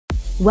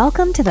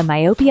Welcome to the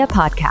Myopia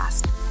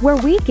Podcast, where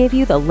we give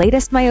you the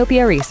latest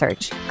myopia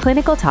research,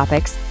 clinical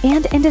topics,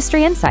 and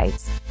industry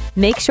insights.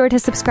 Make sure to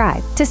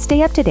subscribe to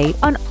stay up to date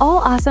on all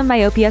awesome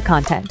myopia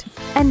content.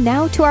 And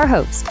now to our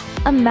host,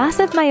 a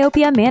massive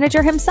myopia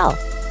manager himself,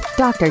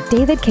 Dr.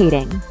 David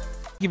Kading.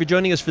 Thank you for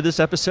joining us for this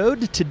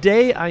episode.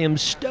 Today, I am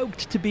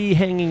stoked to be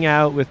hanging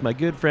out with my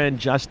good friend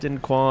Justin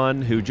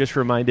Kwan, who just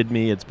reminded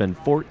me it's been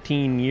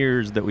 14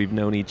 years that we've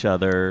known each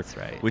other. That's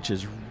right. Which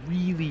is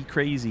really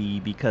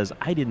crazy because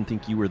I didn't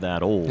think you were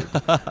that old.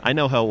 I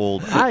know how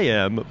old I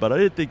am, but I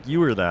didn't think you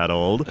were that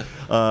old.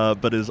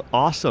 But it's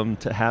awesome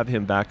to have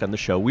him back on the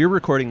show. We're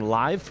recording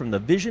live from the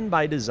Vision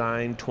by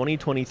Design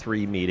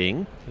 2023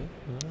 meeting.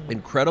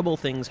 Incredible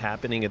things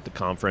happening at the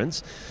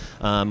conference.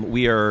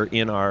 We are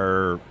in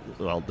our,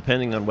 well,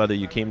 depending on whether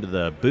you came to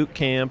the boot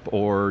camp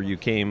or you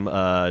came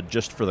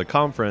just for the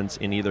conference,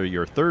 in either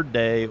your third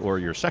day or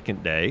your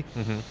second day.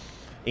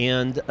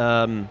 And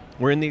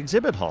we're in the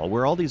exhibit hall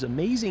where all these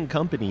amazing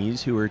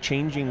companies who are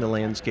changing the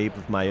landscape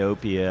of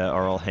myopia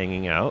are all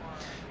hanging out.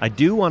 I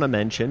do want to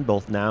mention,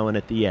 both now and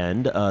at the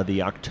end,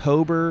 the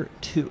October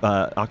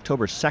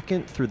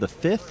 2nd through the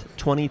 5th,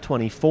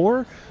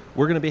 2024,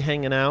 we're going to be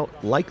hanging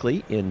out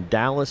likely in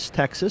Dallas,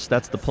 Texas.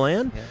 That's the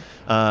plan.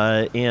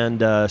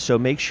 Yeah. So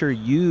make sure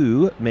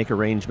you make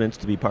arrangements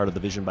to be part of the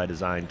Vision by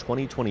Design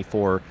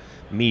 2024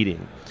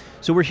 meeting.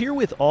 So we're here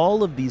with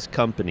all of these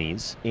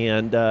companies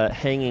and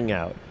hanging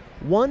out.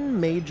 One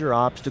major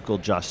obstacle,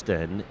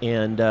 Justin,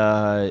 and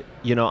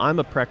I'm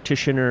a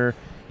practitioner.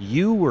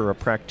 You were a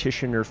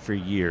practitioner for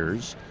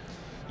years.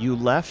 You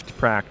left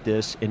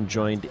practice and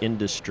joined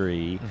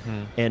industry,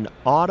 and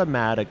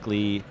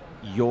automatically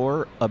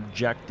your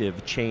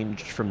objective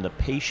changed from the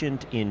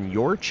patient in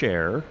your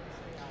chair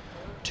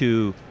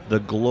to the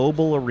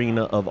global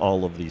arena of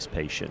all of these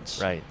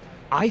patients. Right.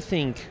 I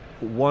think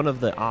one of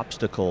the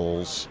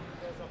obstacles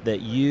that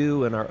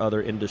you and our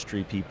other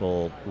industry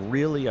people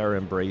really are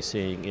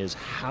embracing is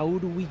how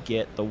do we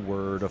get the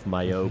word of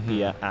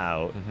myopia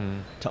out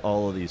to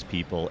all of these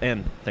people?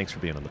 And thanks for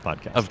being on the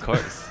podcast. Of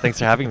course. Thanks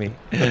for having me.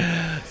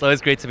 It's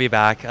always great to be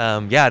back.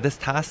 This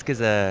task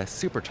is a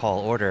super tall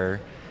order,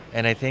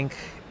 and I think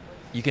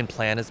you can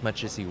plan as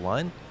much as you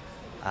want,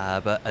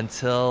 but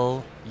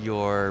until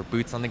your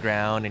boots on the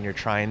ground and you're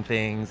trying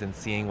things and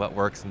seeing what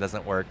works and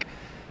doesn't work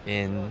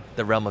in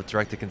the realm of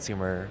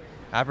direct-to-consumer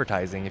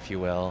advertising, if you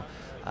will,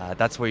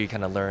 that's where you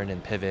kind of learn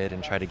and pivot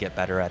and try to get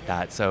better at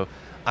that. So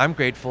I'm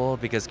grateful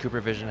because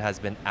CooperVision has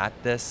been at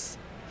this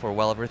for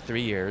well over 3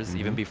 years,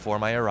 even before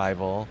my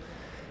arrival.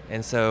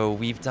 And so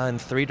we've done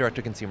 3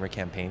 direct-to-consumer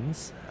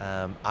campaigns.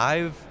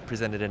 I've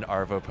presented an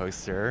ARVO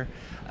poster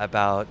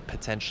about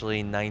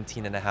potentially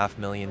 19.5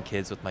 million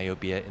kids with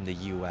myopia in the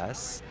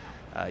US,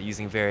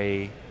 using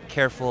very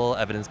careful,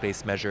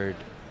 evidence-based measured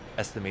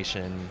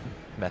estimation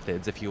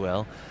methods, if you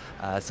will.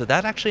 So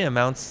that actually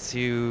amounts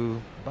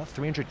to about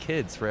 300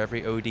 kids for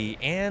every OD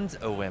and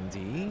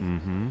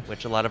OMD,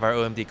 which a lot of our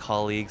OMD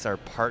colleagues are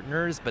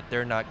partners, but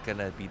they're not going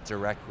to be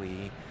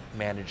directly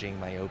managing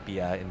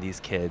myopia in these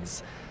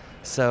kids.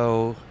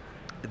 So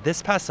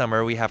this past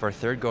summer, we have our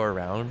 3rd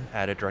go-around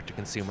at a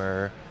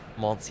direct-to-consumer,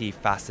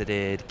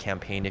 multifaceted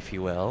campaign, if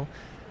you will.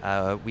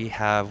 We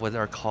have what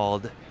are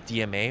called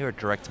DMA, or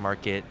direct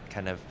market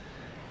kind of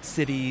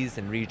cities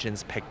and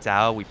regions picked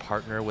out. We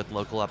partner with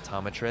local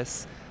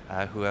optometrists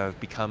who have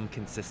become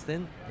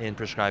consistent in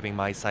prescribing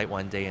MiSight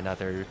one day and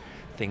other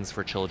things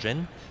for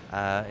children,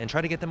 and try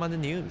to get them on the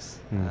news,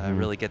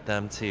 really get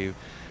them to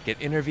get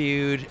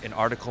interviewed. An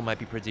article might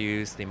be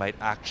produced. They might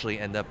actually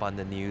end up on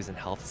the news and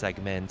health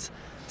segment.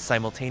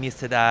 Simultaneous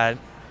to that,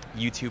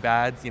 YouTube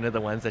ads,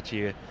 the ones that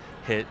you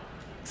hit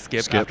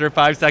skip after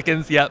 5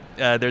 seconds. Yep,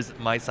 there's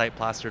MiSight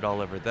plastered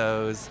all over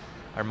those.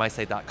 Our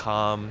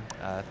mysight.com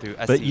through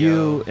SEO. But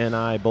you and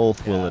I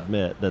both will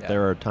admit that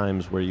there are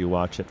times where you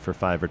watch it for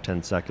 5 or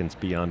 10 seconds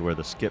beyond where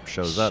the skip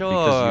shows up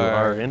because you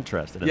are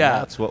interested, and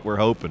that's what we're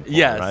hoping for,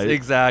 right?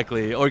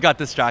 Exactly. Or got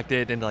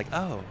distracted and like,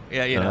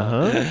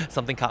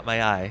 something caught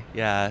my eye.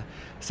 Yeah.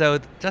 So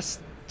just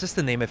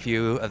to name a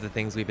few of the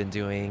things we've been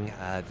doing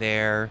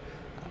there,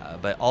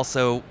 but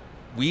also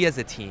we as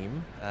a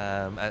team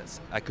at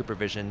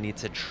CooperVision need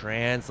to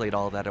translate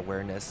all that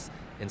awareness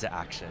into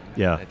action.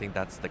 Yeah. And I think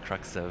that's the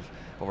crux of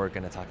what we're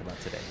going to talk about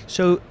today.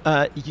 So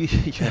you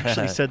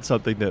actually said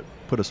something that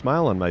put a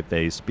smile on my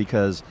face,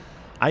 because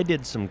I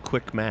did some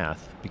quick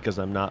math because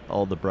I'm not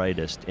all the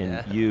brightest,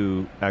 and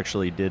you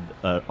actually did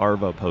an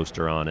ARVO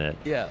poster on it.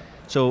 Yeah.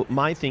 So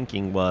my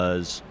thinking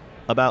was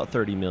about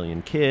 30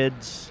 million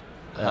kids.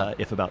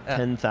 If about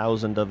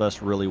 10,000 of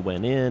us really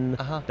went in,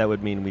 that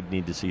would mean we'd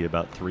need to see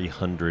about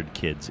 300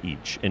 kids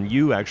each. And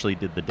you actually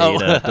did the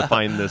data to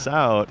find this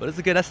out. But it's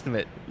a good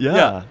estimate.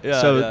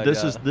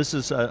 This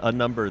is a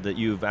number that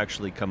you've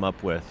actually come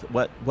up with.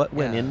 What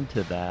went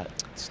into that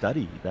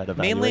study, that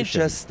evaluation? Mainly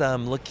just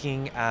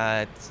looking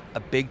at a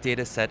big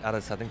data set out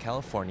of Southern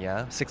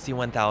California,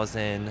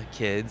 61,000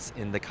 kids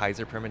in the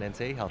Kaiser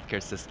Permanente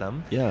healthcare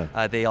system.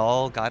 Yeah. They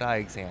all got eye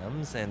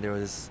exams, and there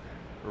was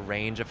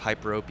range of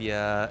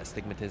hyperopia,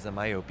 astigmatism,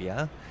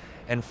 myopia.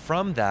 And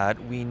from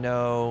that, we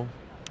know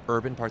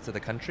urban parts of the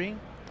country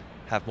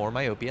have more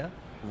myopia,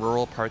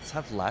 rural parts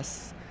have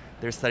less.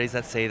 There's studies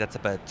that say that's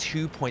about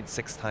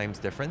 2.6 times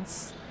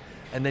difference.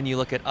 And then you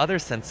look at other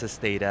census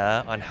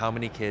data on how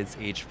many kids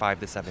age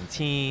 5 to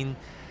 17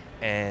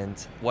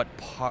 and what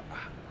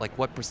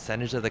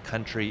percentage of the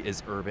country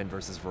is urban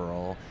versus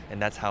rural,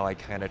 and that's how I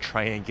kind of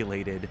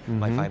triangulated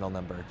my final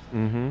number.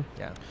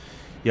 Yeah.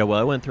 Yeah, well,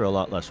 I went through a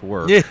lot less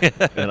work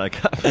than I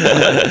got.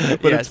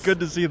 But it's good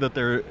to see that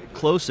they're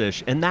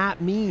close-ish, and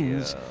that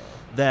means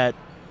that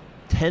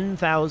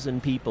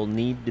 10,000 people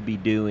need to be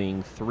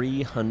doing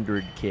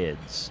 300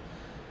 kids.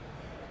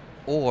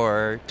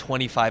 Or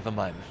 25 a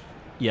month.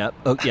 Yep.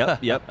 Oh,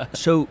 yep.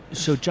 So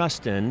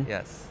Justin.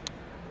 Yes.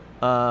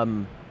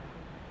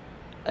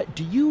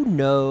 Do you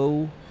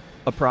know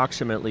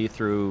approximately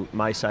through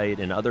my site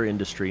and other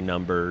industry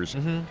numbers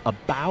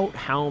about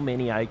how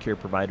many eye care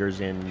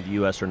providers in the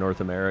U.S. or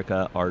North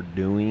America are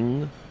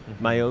doing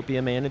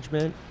myopia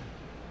management?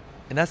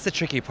 And that's the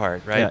tricky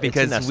part, right? Yeah,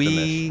 because it's an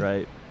estimate,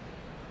 right?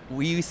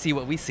 We see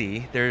what we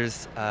see.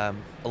 There's a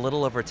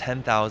little over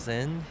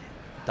 10,000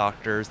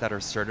 doctors that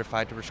are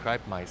certified to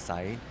prescribe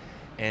MiSight.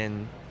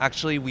 And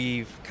actually,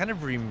 we've kind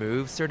of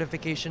removed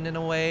certification in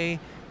a way.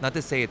 Not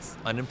to say it's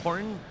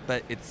unimportant,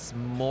 but it's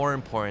more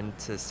important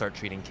to start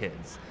treating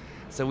kids.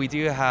 So we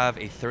do have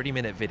a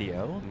 30-minute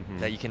video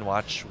that you can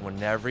watch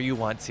whenever you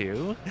want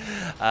to.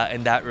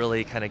 And that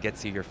really kind of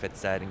gets you your fit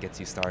set and gets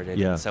you started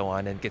and so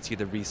on, and gets you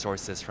the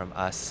resources from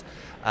us.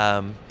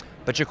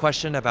 But your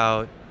question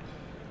about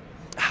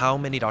how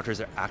many doctors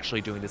are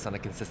actually doing this on a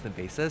consistent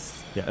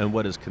basis? Yeah, and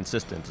what is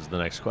consistent is the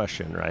next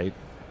question, right?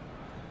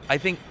 I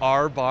think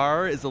our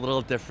bar is a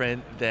little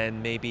different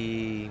than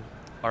maybe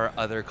our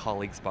other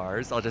colleagues'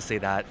 bars. I'll just say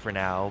that for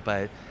now,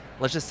 but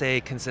let's just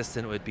say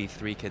consistent would be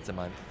 3 kids a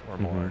month or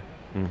more.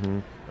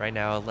 Right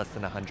now, less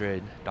than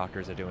 100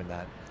 doctors are doing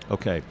that.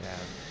 Okay.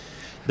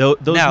 Yeah.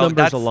 Those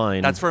numbers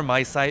align. That's for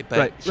MiSight,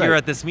 but here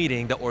at this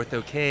meeting, the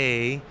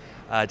Ortho-K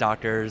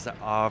doctors are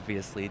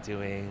obviously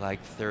doing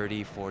like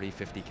 30, 40,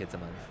 50 kids a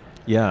month.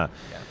 Yeah.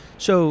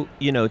 So,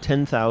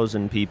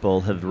 10,000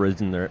 people have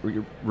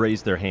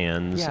raised their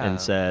hands and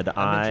said,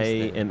 I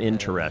am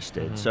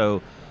interested.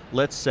 So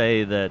let's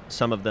say that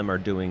some of them are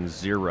doing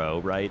 0,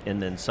 right?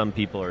 And then some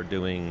people are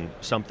doing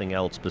something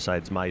else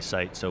besides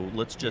MiSight. So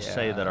let's just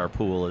say that our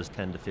pool is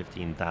 10 to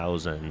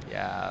 15,000.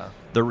 Yeah.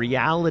 The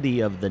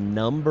reality of the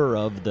number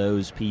of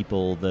those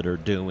people that are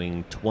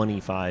doing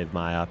 25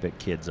 myopic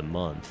kids a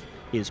month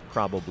is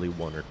probably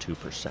 1 or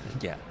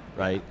 2%. Yeah.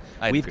 Right?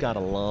 I'd We've agree. got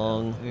a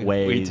long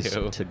ways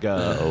to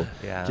go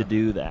to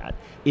do that.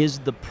 Is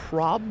the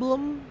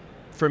problem,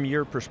 from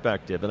your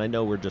perspective, and I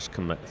know we're just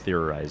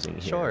theorizing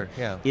here. Sure,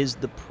 yeah. Is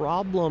the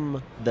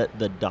problem that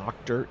the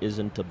doctor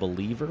isn't a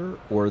believer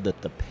or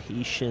that the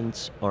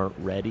patients aren't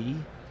ready?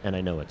 And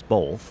I know it's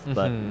both,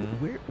 but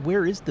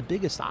where is the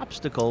biggest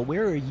obstacle?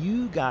 Where are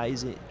you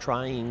guys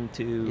trying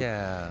to...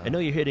 I know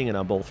you're hitting it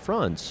on both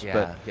fronts,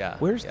 but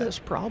where's this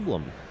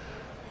problem?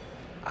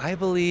 I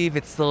believe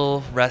it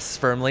still rests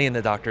firmly in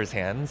the doctor's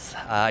hands.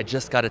 I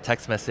just got a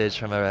text message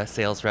from a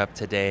sales rep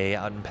today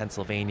out in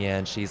Pennsylvania,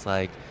 and she's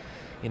like,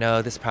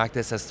 this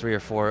practice has 3 or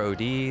 4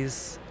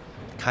 ODs.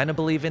 Kind of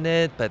believe in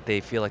it, but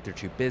they feel like they're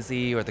too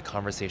busy or the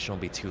conversation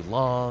will be too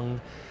long.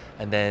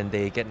 And then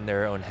they get in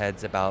their own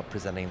heads about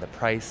presenting the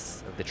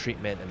price of the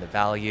treatment and the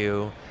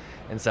value.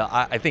 And so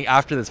I think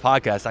after this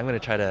podcast, I'm going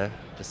to try to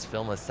just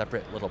film a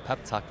separate little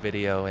pep talk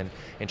video and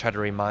try to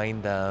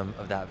remind them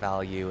of that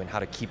value and how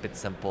to keep it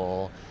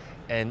simple.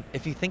 And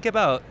if you think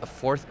about a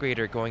 4th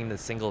grader going into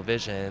single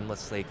vision,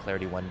 let's say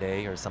Clarity One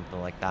Day or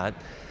something like that,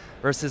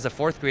 versus a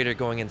 4th grader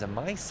going into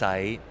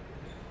MiSight,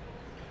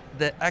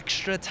 the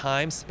extra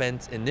time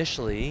spent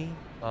initially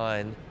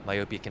on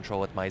myopia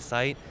control with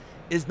MiSight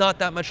is not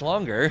that much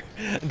longer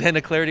than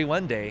a Clarity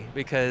One Day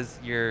because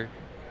you're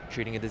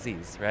treating a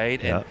disease,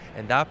 right?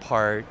 And that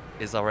part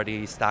is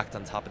already stacked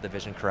on top of the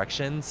vision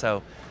correction.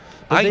 So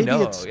maybe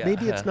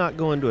it's not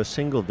going to a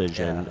single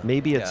vision.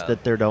 Maybe it's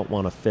that they don't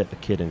want to fit a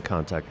kid in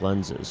contact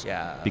lenses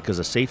because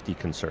of safety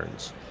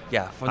concerns.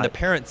 Yeah, from the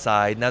parent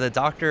side. Now the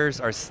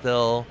doctors are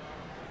still,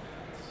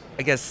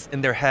 I guess,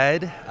 in their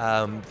head,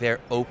 they're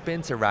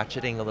open to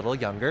ratcheting a little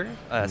younger,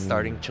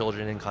 starting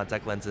children in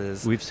contact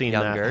lenses. We've seen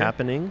younger. that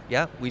happening.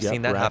 Yeah, we've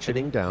seen that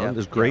happening. Ratcheting down.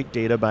 There's great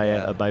data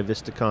by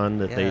Visticon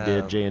that they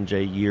did,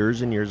 J&J,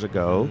 years and years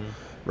ago,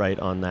 right,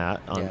 on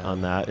that,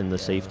 on that, and the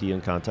safety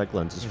in contact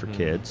lenses for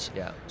kids.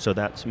 So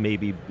that's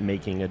maybe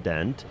making a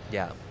dent.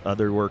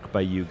 Other work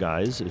by you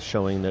guys is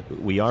showing that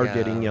we are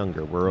getting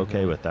younger. We're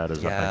okay with that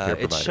as eye care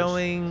providers. It's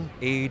showing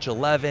age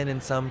 11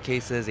 in some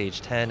cases,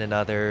 age 10 in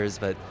others,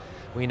 but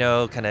we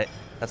know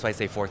that's why I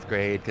say 4th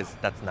grade, because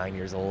that's 9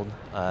 years old.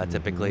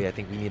 Typically, I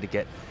think we need to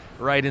get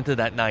right into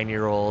that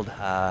 9-year-old.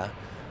 I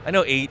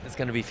know 8 is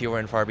going to be fewer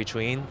and far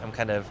between. I'm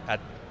kind of at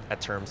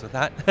terms with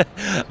that.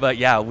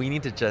 But we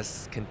need to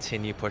just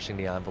continue pushing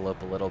the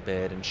envelope a little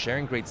bit and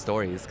sharing great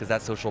stories, because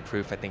that social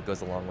proof, I think,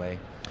 goes a long way.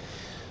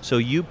 So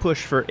you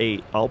push for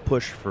 8, I'll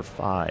push for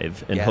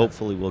 5, and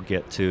hopefully we'll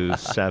get to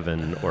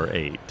 7 or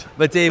 8.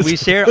 But Dave, we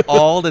share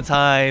all the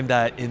time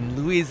that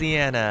in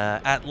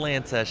Louisiana,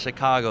 Atlanta,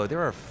 Chicago,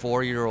 there are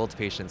 4-year-old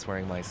patients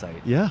wearing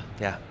MiSight. Yeah.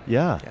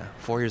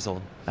 4 years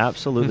old.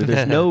 Absolutely.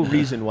 There's no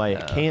reason why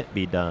it can't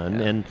be done.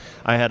 And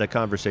I had a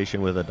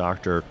conversation with a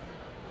doctor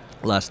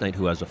last night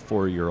who has a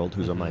 4-year-old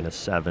who's a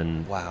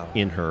 -7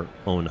 in her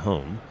own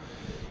home.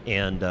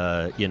 And,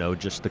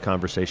 just the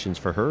conversations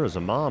for her as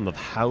a mom of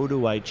how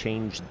do I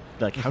change,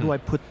 how do I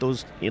put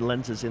those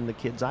lenses in the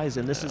kid's eyes?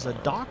 And this is a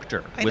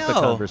doctor with the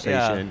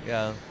conversation.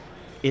 Yeah.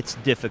 It's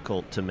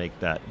difficult to make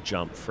that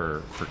jump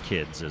for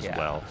kids as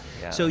well.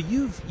 Yeah. So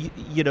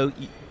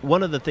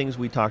one of the things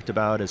we talked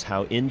about is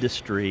how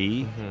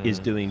industry is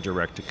doing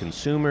direct to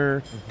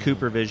consumer.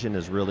 CooperVision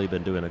has really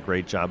been doing a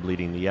great job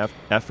leading the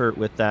effort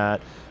with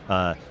that.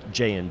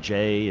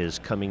 J&J is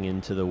coming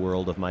into the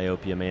world of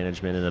myopia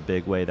management in a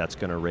big way. That's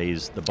going to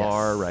raise the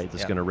bar, right?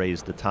 That's going to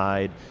raise the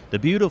tide. The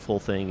beautiful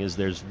thing is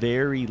there's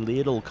very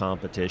little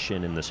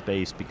competition in the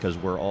space because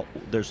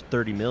there's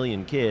 30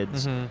 million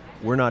kids.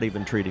 We're not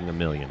even treating 1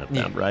 million of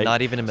them, right?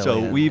 Not even 1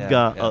 million.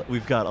 So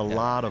we've got a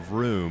lot of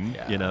room,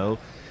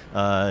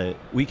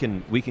 we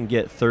can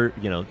get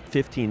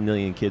 15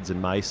 million kids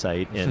in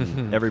MiSight,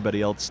 and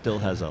everybody else still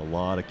has a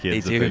lot of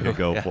kids that they can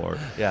go for.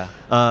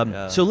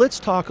 So let's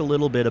talk a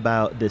little bit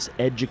about this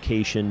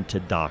education to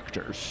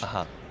doctors.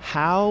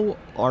 How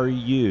are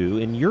you,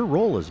 and your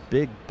role is a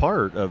big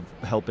part of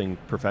helping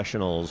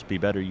professionals be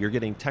better. You're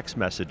getting text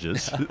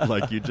messages,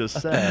 like you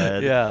just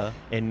said,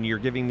 and you're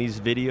giving these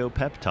video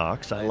pep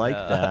talks. I like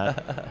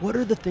that. What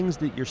are the things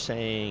that you're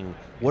saying?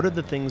 What are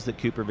the things that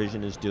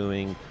CooperVision is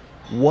doing?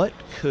 What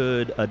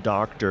could a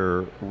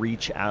doctor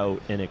reach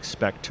out and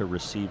expect to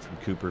receive from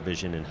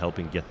CooperVision in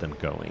helping get them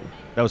going?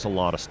 That was a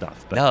lot of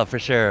stuff. But no, for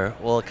sure.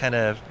 We'll kind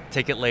of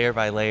take it layer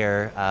by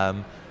layer.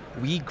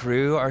 We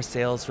grew our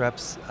sales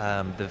reps,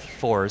 the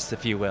force,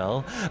 if you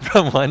will,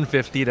 from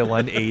 150 to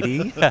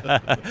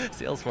 180.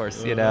 Sales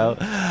force,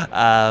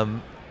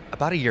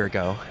 about a year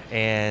ago.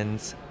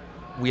 And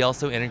we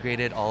also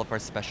integrated all of our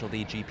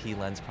specialty GP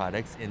lens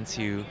products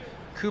into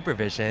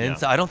CooperVision.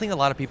 So I don't think a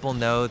lot of people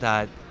know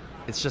that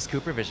it's just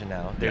CooperVision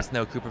now. There's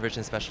no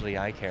CooperVision Specialty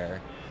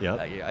Eyecare.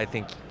 I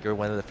think you're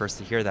one of the first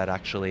to hear that,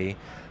 actually.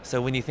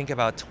 So when you think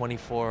about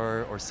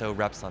 24 or so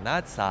reps on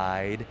that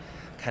side,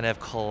 kind of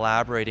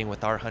collaborating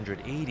with our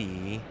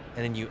 180,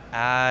 and then you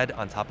add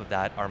on top of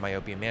that our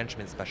myopia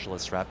management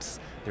specialist reps,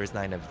 there's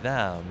 9 of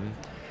them.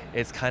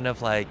 It's kind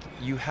of like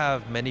you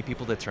have many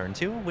people to turn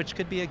to, which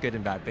could be a good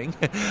and bad thing.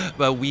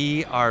 But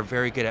we are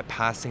very good at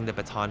passing the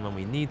baton when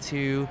we need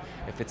to.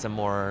 If it's a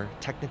more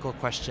technical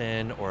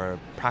question or a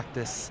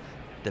practice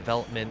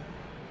development,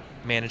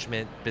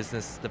 management,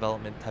 business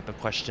development type of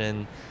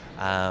question,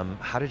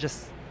 how to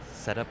just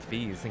set up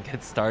fees and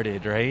get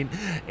started, right?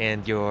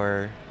 And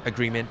your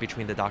agreement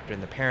between the doctor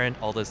and the parent,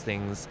 all those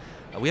things.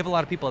 We have a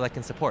lot of people that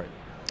can support.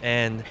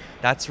 And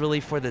that's really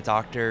for the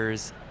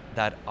doctors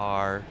that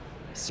are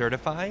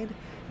certified.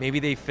 Maybe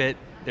they fit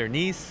their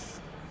niece,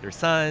 their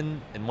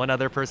son, and one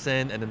other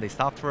person, and then they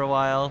stopped for a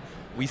while.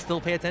 We still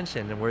pay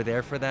attention, and we're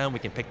there for them. We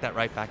can pick that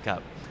right back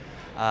up.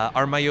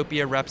 Our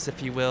myopia reps,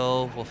 if you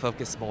will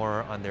focus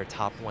more on their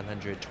top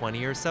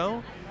 120 or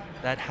so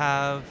that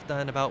have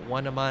done about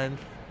 1 a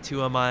month,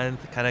 2 a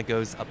month, kind of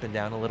goes up and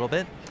down a little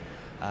bit.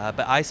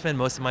 But I spend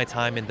most of my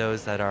time in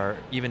those that are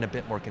even a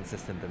bit more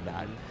consistent than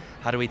that.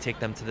 How do we take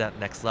them to that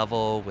next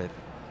level with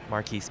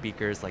marquee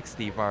speakers like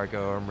Steve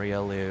Vargo or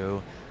Maria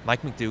Liu,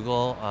 Mike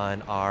McDougall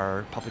on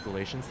our public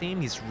relations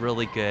team. He's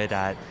really good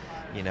at,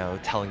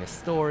 telling a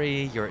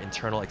story, your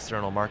internal,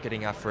 external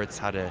marketing efforts,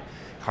 how to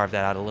carve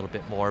that out a little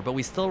bit more. But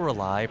we still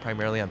rely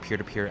primarily on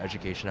peer-to-peer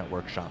education at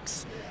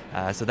workshops.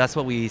 So that's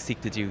what we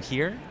seek to do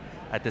here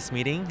at this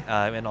meeting,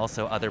 and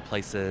also other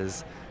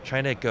places,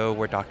 trying to go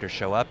where doctors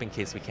show up in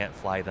case we can't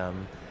fly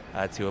them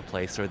to a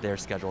place or their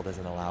schedule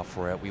doesn't allow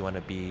for it. We want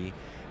to be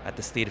at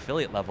the state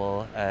affiliate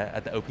level,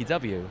 at the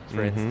OPW,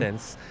 for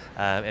instance,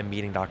 and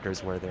meeting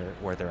doctors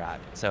where they're at.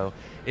 So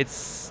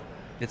it's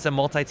a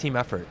multi-team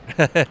effort.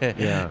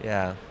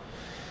 Yeah.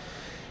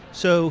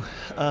 So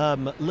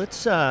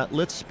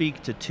let's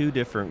speak to 2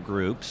 different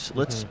groups.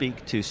 Let's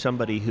speak to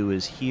somebody who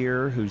is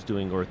here, who's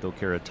doing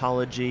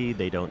orthokeratology.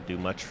 They don't do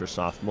much for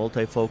soft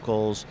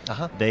multifocals.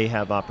 They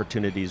have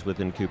opportunities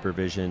within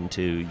CooperVision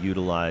to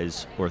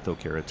utilize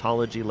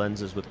orthokeratology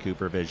lenses with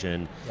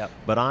CooperVision.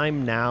 But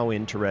I'm now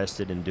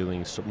interested in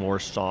doing some more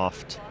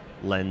soft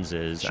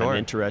lenses. I'm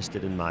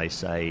interested in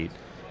MiSight.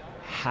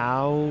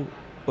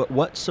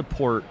 What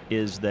support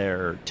is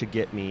there to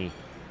get me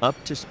up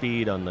to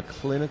speed on the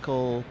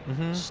clinical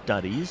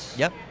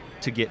studies,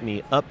 to get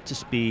me up to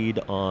speed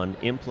on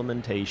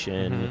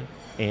implementation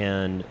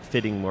and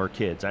fitting more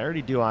kids? I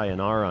already do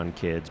INR on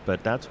kids,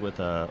 but that's with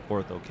a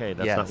ortho-K.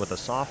 That's not with a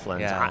soft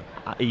lens.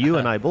 You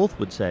and I both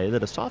would say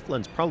that a soft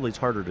lens probably is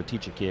harder to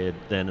teach a kid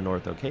than an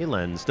ortho-K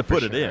lens to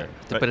put it in.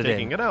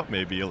 Taking it out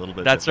maybe a little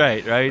bit. That's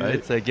right?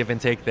 It's a give and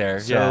take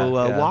there.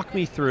 So walk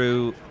me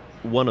through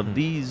one of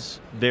these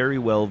very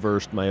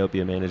well-versed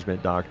myopia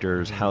management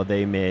doctors, how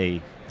they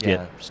may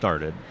get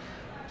started?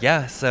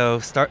 Yeah, so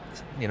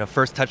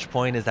first touch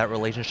point is that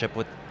relationship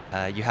with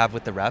you have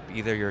with the rep,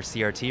 either your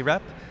CRT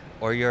rep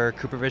or your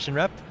CooperVision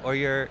rep, or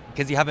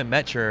because you haven't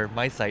met your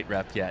MySight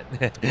rep yet.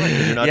 Right,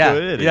 you're not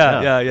doing it.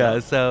 Yeah.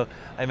 So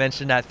I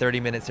mentioned that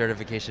 30-minute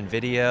certification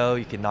video.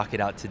 You can knock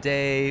it out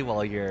today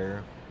while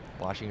you're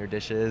washing your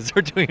dishes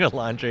or doing your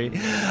laundry.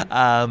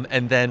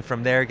 And then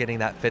from there, getting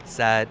that fit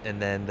set,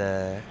 and then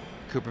the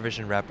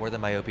CooperVision rep or the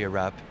Myopia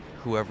rep,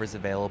 whoever's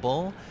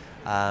available,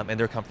 and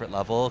their comfort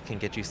level can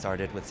get you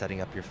started with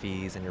setting up your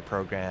fees and your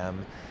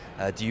program.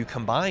 Do you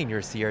combine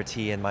your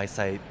CRT and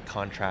MySight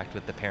contract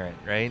with the parent,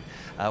 right?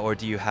 Or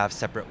do you have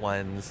separate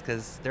ones?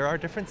 Because there are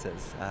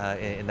differences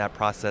in that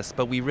process.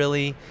 But we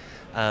really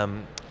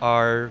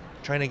are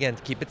trying, again,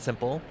 to keep it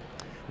simple,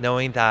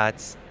 knowing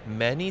that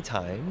many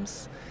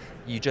times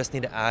you just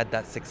need to add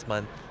that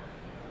 6-month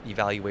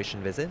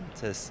evaluation visit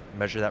to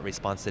measure that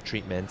response to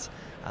treatment.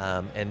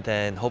 And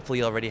then hopefully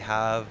you already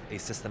have a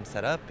system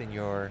set up in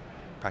your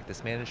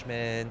practice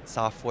management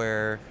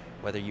software,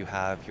 whether you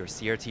have your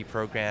CRT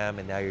program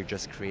and now you're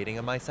just creating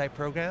a MySight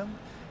program.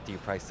 Do you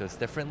price those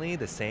differently,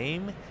 the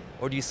same?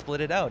 Or do you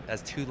split it out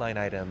as 2 line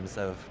items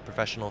of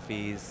professional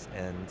fees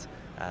and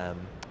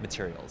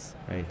materials,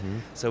 right? Mm-hmm.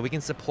 So we can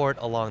support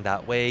along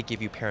that way,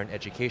 give you parent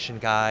education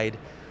guide.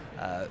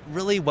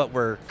 Really what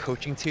we're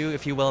coaching to,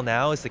 if you will,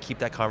 now is to keep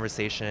that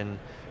conversation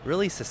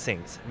really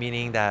succinct,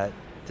 meaning that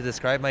to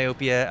describe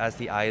myopia as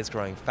the eye is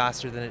growing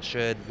faster than it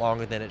should,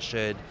 longer than it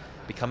should,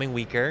 becoming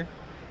weaker,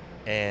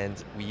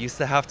 and we used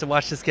to have to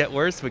watch this get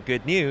worse, but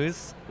good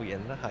news, we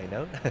end on a high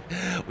note.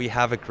 We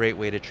have a great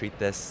way to treat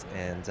this,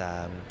 and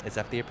it's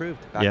FDA approved,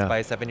 backed by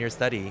a 7-year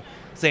study.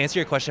 So to answer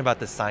your question about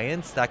the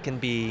science, that can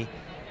be,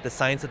 the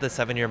science of the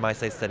 7-year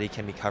MySight study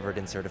can be covered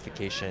in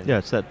certification. Yeah,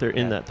 it's that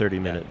in that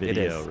 30-minute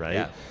video,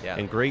 right? Yeah.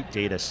 And great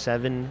data,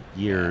 7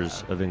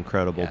 years of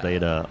incredible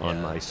data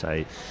on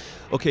MySight.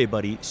 Okay,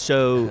 buddy,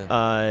 so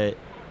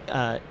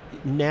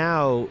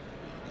now,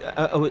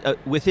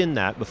 within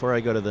that, before I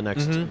go to the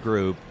next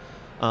group,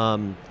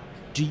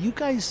 do you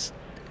guys,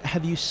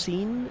 have you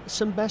seen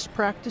some best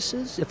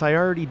practices, if I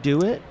already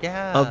do it,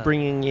 of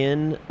bringing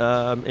in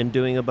and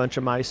doing a bunch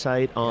of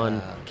MySight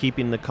on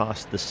keeping the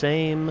cost the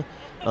same?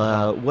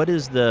 What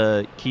is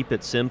the keep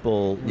it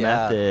simple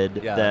method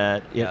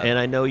that, and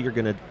I know you're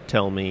going to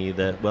tell me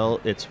that, well,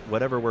 it's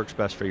whatever works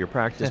best for your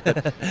practice,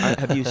 but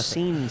have you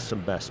seen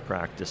some best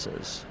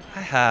practices?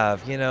 I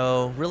have,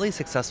 really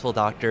successful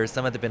doctors,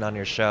 some have been on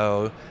your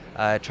show,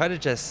 try to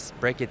just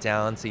break it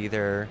down to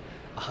either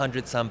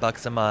 $100-some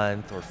a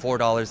month or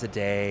 $4 a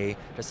day,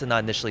 just to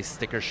not initially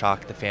sticker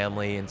shock the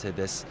family into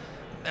this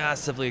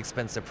massively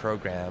expensive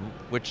program,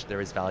 which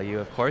there is value,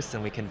 of course,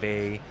 and we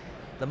convey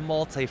the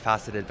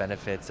multifaceted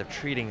benefits of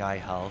treating eye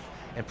health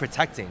and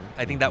protecting.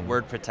 I think that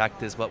word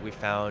protect is what we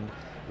found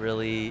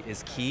really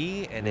is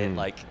key, and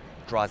it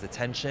draws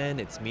attention.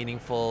 It's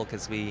meaningful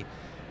because we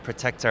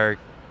protect our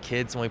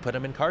kids when we put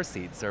them in car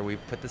seats or we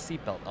put the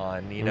seatbelt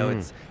on.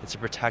 It's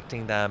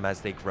protecting them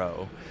as they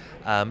grow.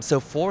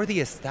 So for the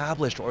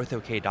established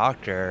Ortho-K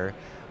doctor,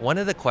 one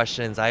of the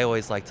questions I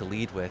always like to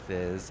lead with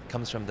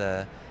comes from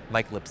the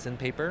Mike Lipson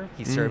paper.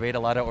 He surveyed a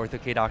lot of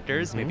Ortho-K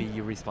doctors. Maybe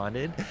you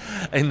responded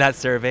in that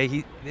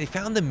survey. They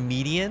found the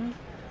median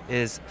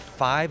is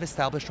 5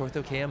 established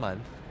Ortho-K a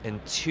month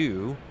and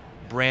 2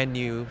 brand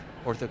new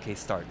Ortho-K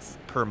starts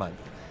per month.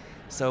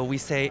 So we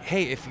say,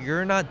 hey, if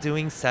you're not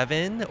doing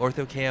 7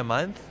 Ortho-K a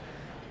month,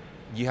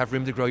 you have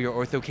room to grow your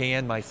Ortho-K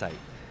and MySight.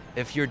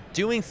 If you're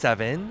doing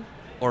 7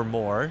 or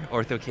more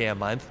Ortho-K a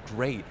month,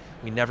 great.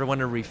 We never want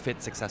to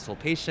refit successful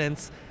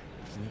patients.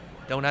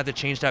 Don't have to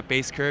change that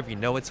base curve. You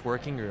know it's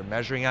working. You're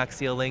measuring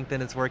axial length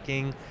and it's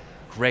working.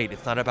 Great.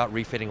 It's not about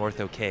refitting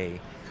Ortho-K.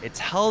 It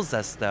tells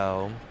us,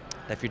 though,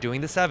 that if you're doing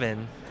the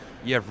 7,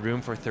 you have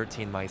room for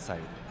 13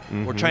 MySight.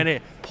 We're trying to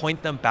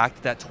point them back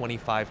to that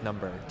 25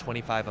 number,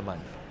 25 a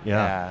month.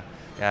 Yeah.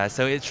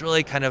 So it's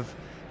really kind of,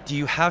 do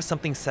you have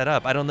something set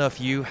up? I don't know if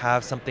you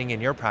have something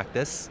in your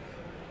practice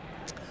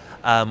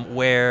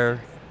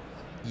where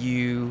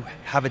you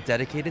have a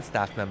dedicated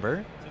staff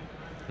member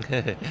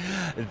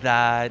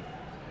that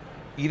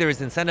either is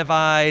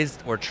incentivized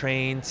or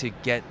trained to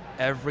get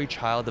every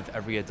child of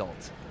every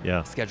adult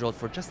scheduled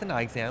for just an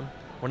eye exam.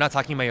 We're not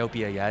talking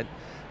myopia yet,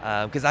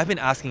 because I've been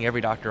asking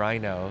every doctor I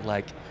know,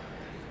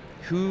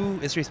 who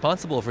is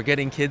responsible for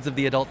getting kids of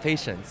the adult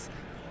patients?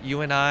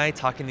 You and I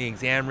talk in the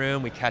exam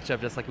room, we catch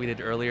up just like we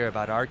did earlier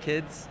about our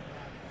kids.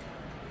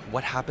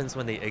 What happens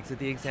when they exit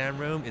the exam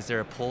room? Is there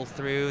a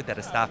pull-through that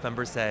a staff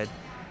member said,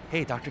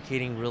 hey, Dr.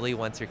 Kading really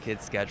wants your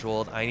kids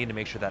scheduled, I need to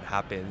make sure that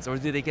happens? Or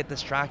do they get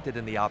distracted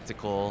in the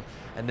optical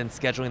and then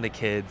scheduling the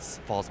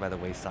kids falls by the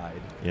wayside?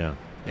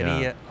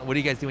 What do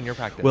you guys do in your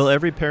practice? Well,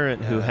 every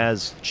parent who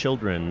has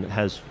children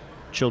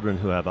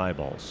who have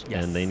eyeballs,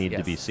 and they need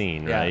to be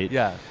seen, right?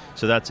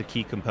 So that's a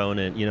key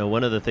component.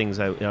 One of the things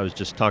I was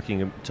just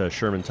talking to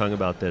Sherman Tung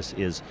about this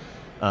is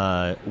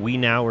we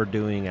now are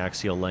doing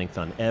axial length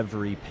on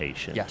every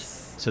patient.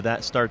 Yes. So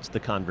that starts the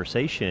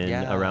conversation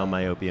around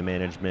myopia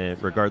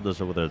management,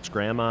 regardless of whether it's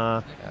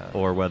grandma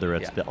or whether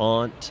it's the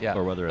aunt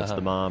or whether it's the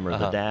mom or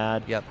the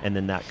dad. And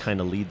then that kind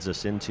of leads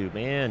us into,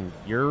 man,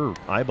 your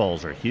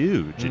eyeballs are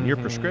huge and your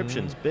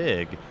prescription's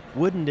big.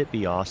 Wouldn't it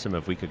be awesome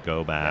if we could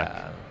go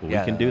back? We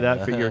can do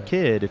that for your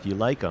kid if you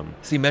like them.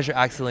 So you measure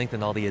axial length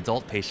in all the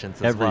adult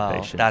patients as Every well.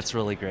 patient. That's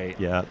really great.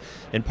 Yeah.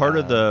 And part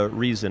of the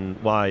reason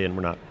why, and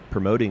we're not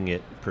promoting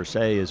it per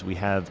se, is we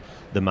have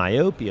the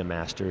Myopia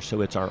Master.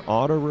 So it's our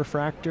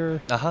autorefractor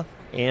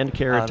and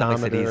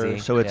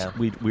keratometer. So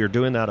we're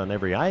doing that on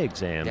every eye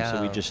exam.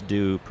 So we just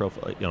do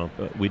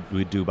we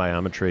do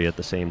biometry at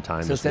the same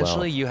time. So as well.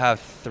 essentially, you have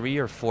 3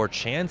 or 4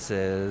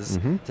 chances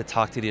to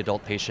talk to the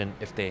adult patient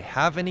if they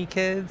have any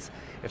kids,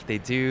 if they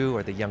do,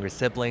 or the younger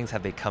siblings.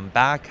 Have they come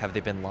back? Have they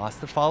been lost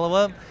to follow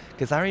up?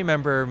 Because I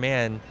remember,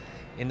 man,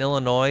 in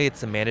Illinois,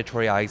 it's a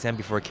mandatory eye exam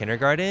before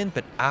kindergarten,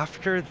 but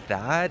after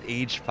that,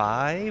 age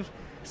 5,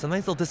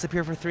 sometimes they'll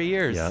disappear for 3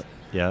 years.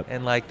 Yep.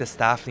 And like the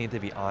staff need to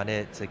be on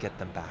it to get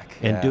them back.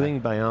 And doing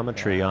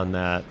biometry on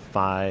that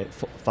 5,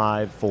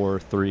 4,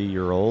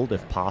 3-year-old,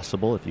 if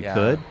possible, if you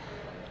could,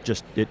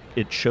 just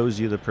it shows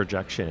you the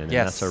projection, and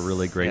that's a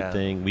really great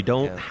thing. We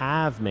don't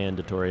have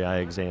mandatory eye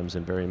exams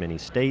in very many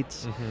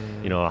states.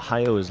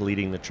 Ohio is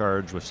leading the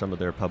charge with some of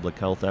their public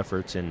health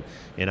efforts in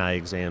eye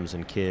exams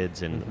in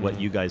kids, and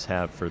what you guys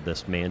have for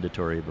this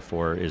mandatory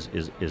before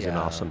is an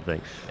awesome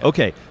thing.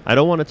 Okay, I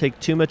don't want to take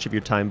too much of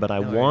your time, but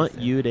I want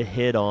you to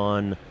hit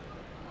on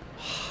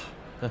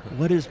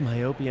what is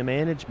myopia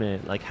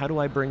management? Like, how do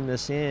I bring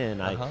this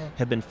in? I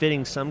have been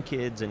fitting some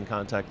kids in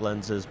contact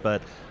lenses,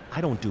 but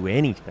I don't do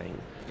anything.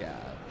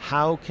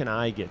 How can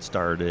I get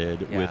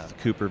started with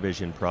Cooper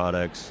Vision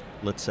products?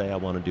 Let's say I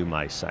want to do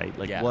my sight.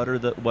 Like, what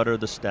are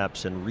the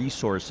steps and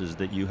resources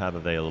that you have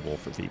available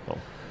for people?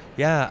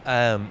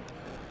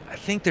 I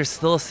think there's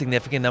still a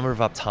significant number of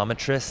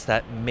optometrists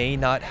that may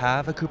not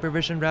have a Cooper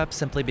Vision rep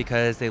simply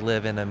because they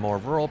live in a more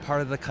rural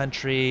part of the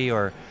country,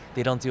 or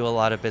they don't do a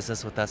lot of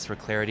business with us for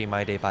Clarity,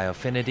 MyDay,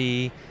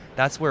 Biofinity.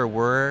 That's where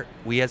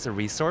we as a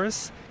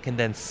resource can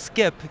then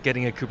skip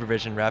getting a Cooper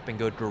Vision rep and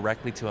go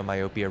directly to a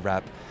myopia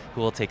rep who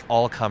will take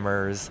all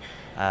comers,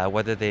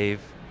 whether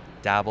they've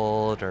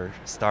dabbled or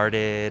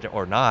started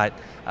or not,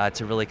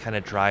 to really kind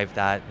of drive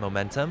that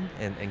momentum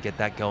and get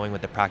that going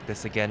with the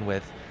practice again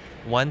with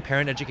one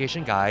parent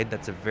education guide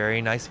that's a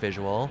very nice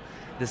visual.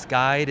 This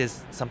guide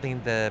is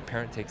something the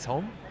parent takes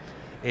home.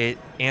 It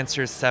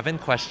answers 7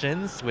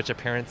 questions, which a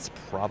parent's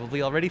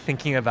probably already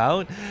thinking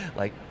about.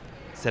 Like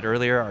said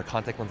earlier, are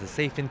contact lenses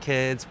safe in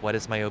kids? What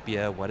is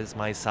myopia? What is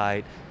my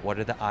sight? What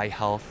are the eye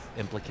health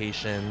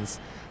implications?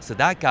 So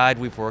that guide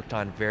we've worked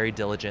on very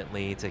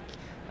diligently to,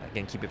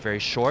 again, keep it very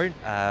short,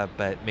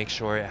 but make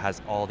sure it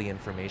has all the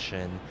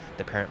information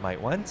the parent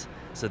might want.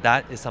 So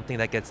that is something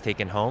that gets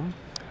taken home.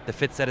 The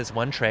fit set is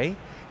 1 tray.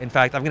 In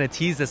fact, I'm going to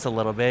tease this a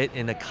little bit.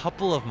 In a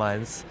couple of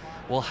months,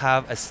 we'll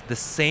have the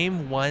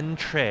same 1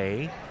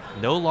 tray,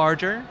 no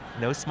larger,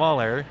 no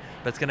smaller,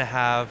 but it's going to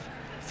have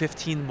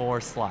 15 more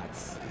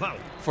slots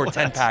for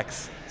 10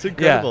 packs. It's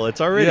incredible.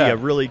 It's already a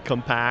really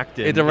compact.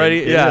 It's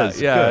already, Good.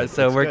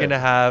 So it's we're going to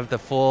have the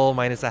full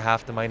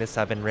 -1/2 to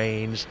 -7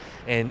 range,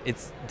 and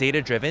it's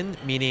data driven,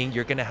 meaning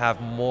you're going to have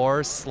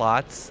more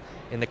slots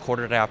in the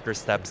quarter diopter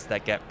steps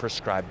that get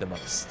prescribed the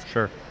most.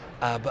 Sure.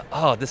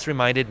 But this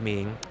reminded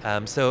me.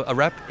 So a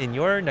rep in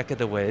your neck of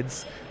the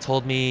woods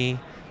told me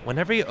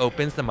whenever he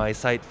opens the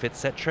MySight Fit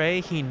Set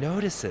tray, he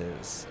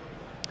notices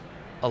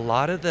a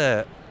lot of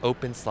the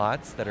open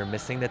slots that are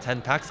missing the 10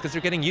 packs because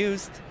they're getting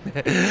used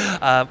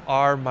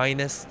are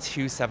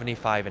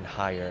 -275 and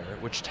higher,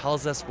 which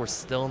tells us we're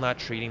still not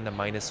treating the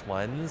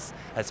 -1s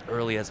as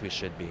early as we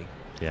should be.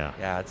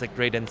 Yeah, it's a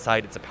great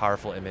insight. It's a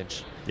powerful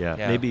image. Yeah,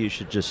 maybe you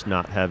should just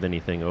not have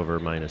anything over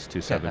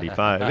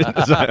 -275.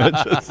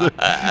 Just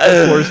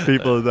force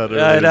people that are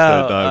I'm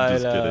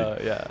just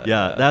kidding.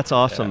 Yeah, that's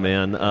awesome,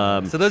 man.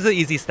 So those are the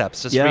easy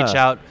steps. Just reach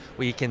out.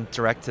 We can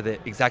direct to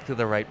exactly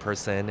the right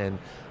person, and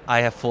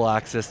I have full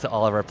access to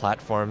all of our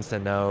platforms to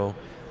know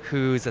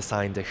who's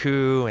assigned to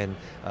who, and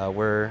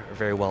we're a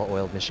very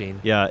well-oiled machine.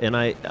 Yeah, and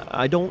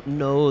I don't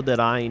know that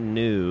I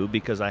knew,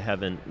 because I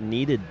haven't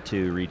needed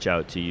to reach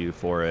out to you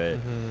for it,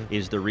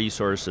 is the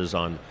resources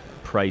on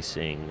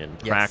pricing and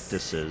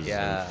practices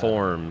and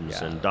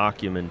forms and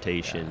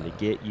documentation to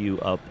get you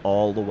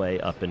all the way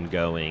up and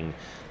going.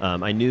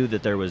 I knew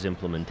that there was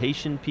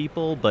implementation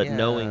people, but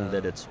knowing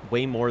that it's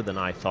way more than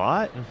I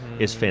thought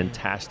is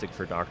fantastic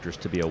for doctors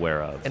to be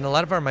aware of. And a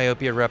lot of our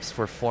myopia reps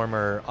were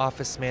former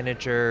office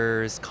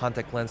managers,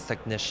 contact lens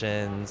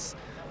technicians,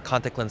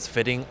 contact lens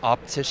fitting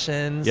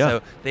opticians.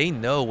 So they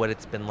know what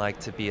it's been like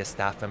to be a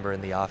staff member in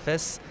the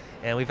office.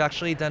 And we've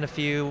actually done a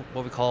few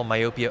what we call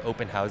myopia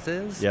open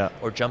houses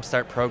or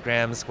jumpstart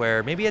programs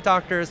where maybe a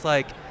doctor is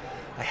like,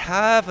 I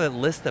have a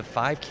list of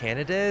 5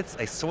 candidates.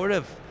 I sort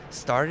of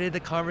started the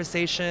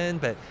conversation,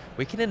 but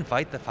we can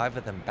invite the 5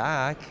 of them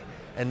back,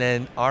 and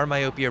then our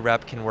myopia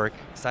rep can work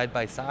side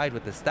by side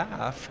with the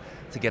staff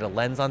to get a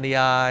lens on the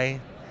eye,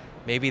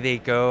 maybe they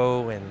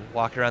go and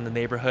walk around the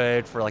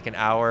neighborhood for like an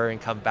hour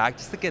and come back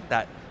just to get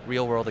that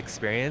real world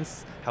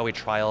experience. How we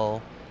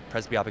trial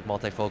presbyopic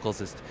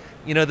multifocals is,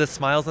 the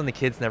smiles on the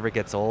kids never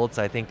gets old.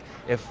 So I think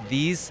if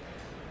these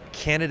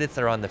candidates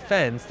that are on the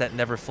fence that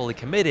never fully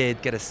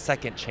committed get a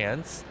second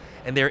chance,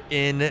 and they're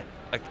in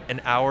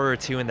an hour or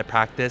two in the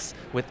practice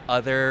with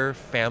other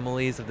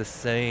families of the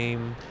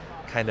same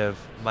kind of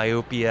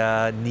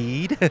myopia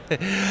need,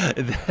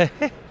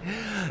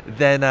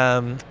 then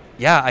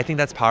I think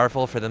that's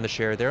powerful for them to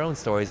share their own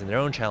stories and their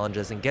own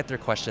challenges and get their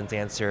questions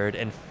answered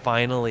and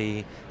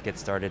finally get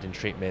started in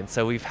treatment.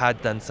 So we've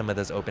done some of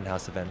those open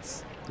house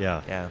events.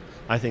 Yeah.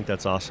 I think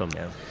that's awesome.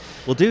 Yeah.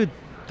 Well, dude,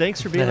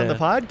 thanks for being on the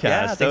podcast.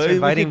 Yeah, thanks for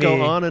inviting me. We could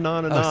go on and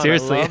on and on.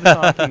 Seriously. I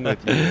love talking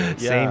with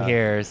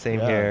you. Same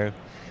here.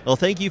 Well,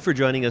 thank you for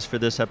joining us for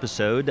this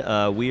episode.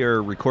 We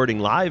are recording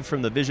live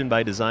from the Vision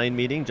by Design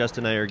meeting.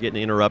 Justin and I are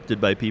getting interrupted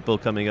by people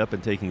coming up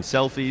and taking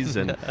selfies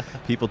and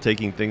people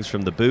taking things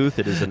from the booth.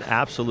 It is an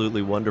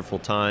absolutely wonderful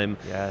time.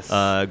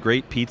 Yes.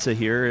 Great pizza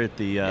here at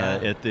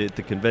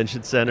the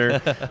convention center.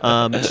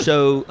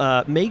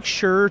 So make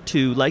sure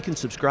to like and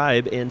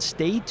subscribe and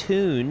stay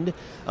tuned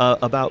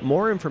about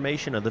more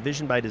information on the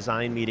Vision by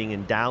Design meeting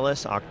in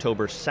Dallas,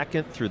 October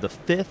 2nd through the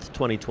 5th,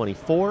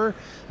 2024.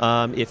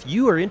 If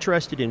you are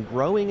interested in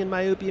growing in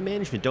myopia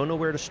management, don't know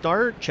where to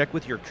start, check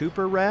with your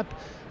Cooper rep.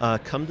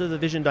 Come to the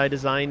Vision by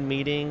Design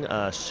meeting.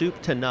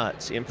 Soup to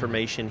nuts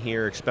information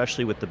here,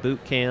 especially with the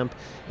boot camp.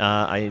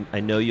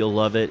 I know you'll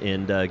love it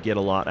and get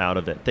a lot out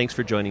of it. Thanks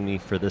for joining me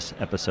for this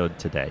episode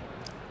today.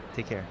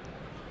 Take care.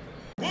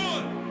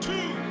 1, 2,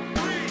 3,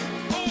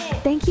 4.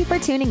 Thank you for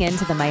tuning in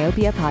to the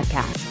Myopia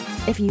Podcast.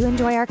 If you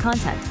enjoy our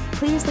content,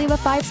 please leave a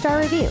 5-star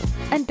review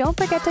and don't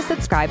forget to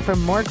subscribe for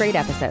more great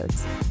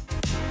episodes.